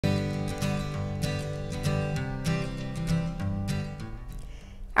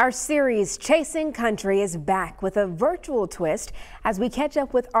Our series, Chasing Country, is back with a virtual twist as we catch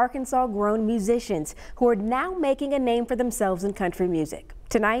up with Arkansas-grown musicians who are now making a name for themselves in country music.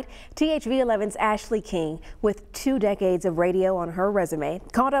 Tonight, THV11's Ashley King, with 2 decades of radio on her resume,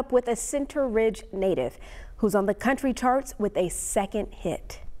 caught up with a Center Ridge native who's on the country charts with a second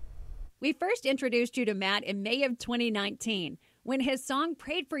hit. We first introduced you to Matt in May of 2019 when his song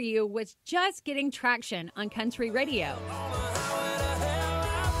Prayed for You was just getting traction on country radio.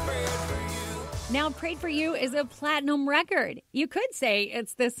 Now, Prayed for You is a platinum record. You could say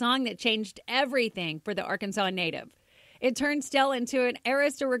it's the song that changed everything for the Arkansas native. It turned Stell into an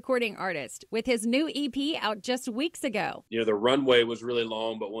Arista recording artist with his new EP out just weeks ago. You know, the runway was really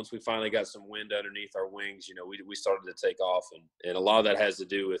long, but once we finally got some wind underneath our wings, you know, we started to take off. And a lot of that has to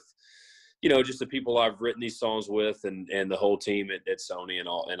do with, you know, just the people I've written these songs with and the whole team at Sony and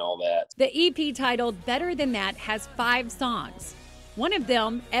all that. The EP titled Better Than That has 5 songs. One of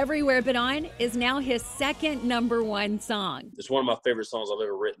them, Everywhere But On, is now his second #1 song. It's one of my favorite songs I've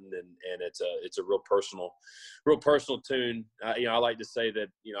ever written, and it's a real personal tune. You know, I like to say that,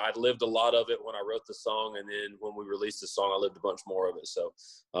 you know, I'd lived a lot of it when I wrote the song, and then when we released the song, I lived a bunch more of it. So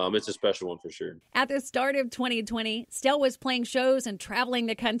it's a special one for sure. At the start of 2020, Stell was playing shows and traveling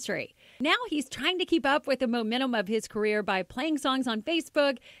the country. Now he's trying to keep up with the momentum of his career by playing songs on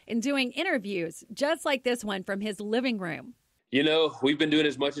Facebook and doing interviews, just like this one from his living room. You know, we've been doing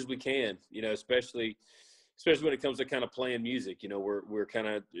as much as we can, you know, especially when it comes to kind of playing music. You know, we're kind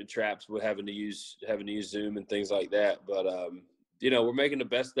of trapped with having to use Zoom and things like that. But, you know, we're making the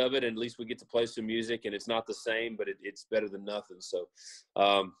best of it, and at least we get to play some music, and it's not the same, but it's better than nothing. So,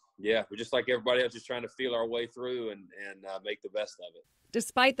 yeah, we're just like everybody else, just trying to feel our way through and make the best of it.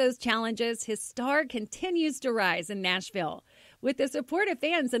 Despite those challenges, his star continues to rise in Nashville. With the support of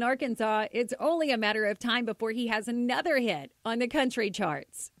fans in Arkansas, it's only a matter of time before he has another hit on the country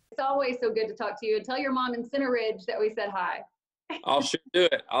charts. It's always so good to talk to you, and tell your mom in Center Ridge that we said hi. I'll sure do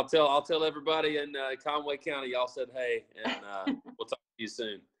it. I'll tell everybody in Conway County y'all said hey, and we'll talk to you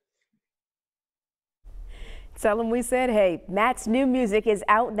soon. Tell them we said hey. Matt's new music is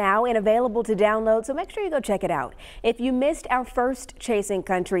out now and available to download, so make sure you go check it out. If you missed our first Chasing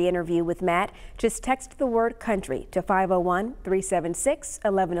Country interview with Matt, just text the word country to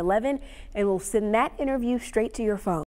 501-376-1111 and we'll send that interview straight to your phone.